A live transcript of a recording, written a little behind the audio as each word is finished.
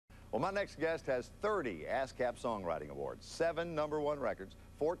Well, my next guest has 30 ASCAP Songwriting Awards, 7 #1 records,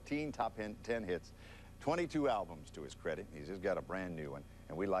 14 top 10 hits, 22 albums to his credit. He's just got a brand new one,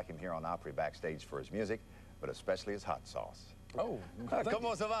 and we like him here on Opry Backstage for his music, but especially his hot sauce. Oh,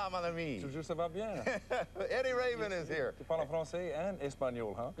 comment ça va, mon ami? Toujours ça va bien. Eddy Raven is here. Tu parles français and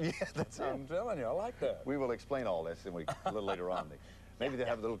espagnol, huh? Yeah, that's it. I'm telling you, I like that. We will explain all this a little later on. Maybe they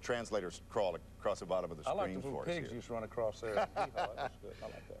have little translators crawl across the bottom of the screen for us. I like the little pigs used to run across there. That's good. I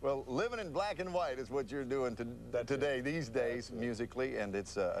like that. Well, living in black and white is what you're doing today, these days, musically, and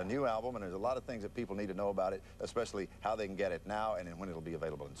it's a new album, and there's a lot of things that people need to know about it, especially how they can get it now and when it'll be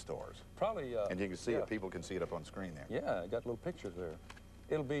available in stores. Probably. And you can see it. People can see it up on screen there. Yeah, I got little pictures there.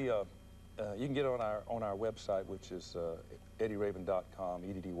 It'll be. You can get it on our website, which is eddyraven.com,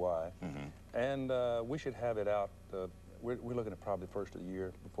 EDDY, and we should have it out. We're looking at probably the first of the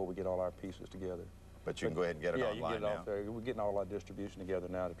year before we get all our pieces together. But you can go ahead and get it online now. Yeah, you can get it off there. We're getting all our distribution together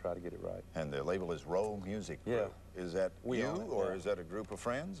now to try to get it right. And the label is Row Music. Yeah. Is that or is that a group of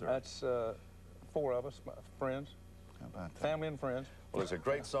friends? Or? That's 4 of us, friends. How about that? Family and friends. Well, there's a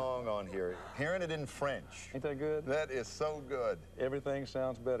great song on here. Hearing it in French. Ain't that good? That is so good. Everything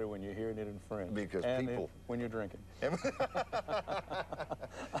sounds better when you're hearing it in French. Because people... when you're drinking.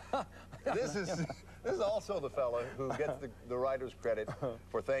 This is also the fellow who gets the writer's credit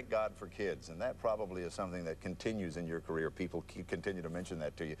for Thank God for Kids, and that probably is something that continues in your career. People continue to mention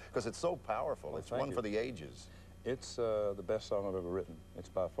that to you because it's so powerful. It's one for the ages. It's the best song I've ever written. It's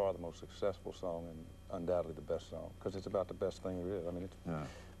by far the most successful song and undoubtedly the best song because it's about the best thing there is. I mean,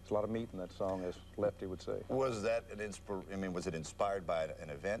 it's a lot of meat in that song, as Lefty would say. Was that was it inspired by an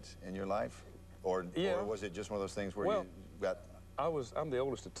event in your life, or was it just one of those things where you got? I'm the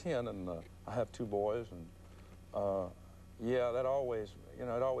oldest of 10, and I have 2 boys, and yeah, that always, it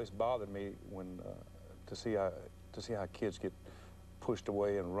always bothered me when to see how kids get pushed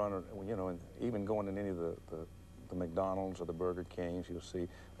away and run, and even going in any of the McDonald's or the Burger Kings, you'll see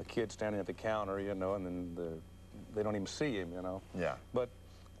a kid standing at the counter, and then they don't even see him, Yeah. But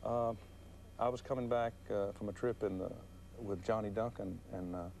I was coming back from a trip with Johnny Duncan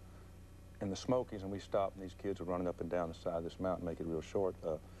and the Smokies, and we stopped, and these kids were running up and down the side of this mountain, make it real short,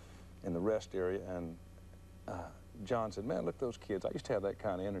 in the rest area, and John said, "Man, look at those kids. I used to have that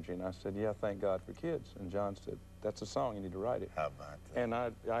kind of energy." And I said, "Yeah, thank God for kids." And John said, "That's a song, you need to write it." How about that? And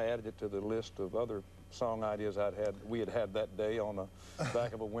I added it to the list of other song ideas we had that day on the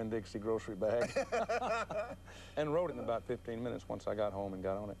back of a Winn-Dixie grocery bag, and wrote it in about 15 minutes once I got home and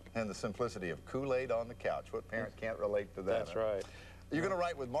got on it. And the simplicity of Kool-Aid on the couch. What parent can't relate to that? That's right. You're going to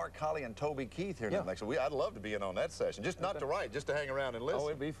write with Mark Colley and Toby Keith here next week. I'd love to be in on that session. Just not to write, just to hang around and listen. Oh,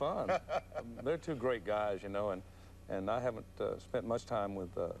 it'd be fun. They're 2 great guys, and I haven't spent much time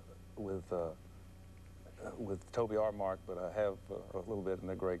with Toby or Mark, but I have a little bit, and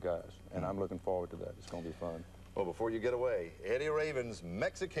they're great guys. And I'm looking forward to that. It's going to be fun. Well, before you get away, Eddy Raven's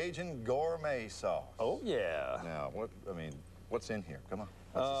Mexican Gourmet Sauce. Oh, yeah. Now, what's in here? Come on.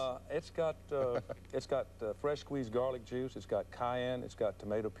 It's got fresh squeezed garlic juice. It's got cayenne. It's got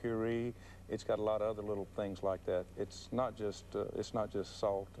tomato puree. It's got a lot of other little things like that. It's not just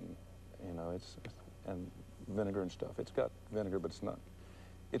salt and and vinegar and stuff. It's got vinegar, but it's not.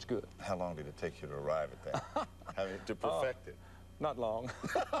 It's good. How long did it take you to arrive at that? To perfect it? Not long.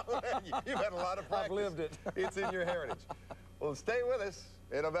 You've had a lot of practice. I've lived it. It's in your heritage. Well, stay with us.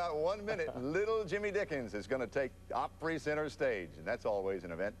 In about 1 minute, little Jimmy Dickens is going to take Opry center stage, and that's always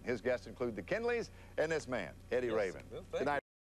an event. His guests include the Kinleys and this man, Eddy Raven. Good night.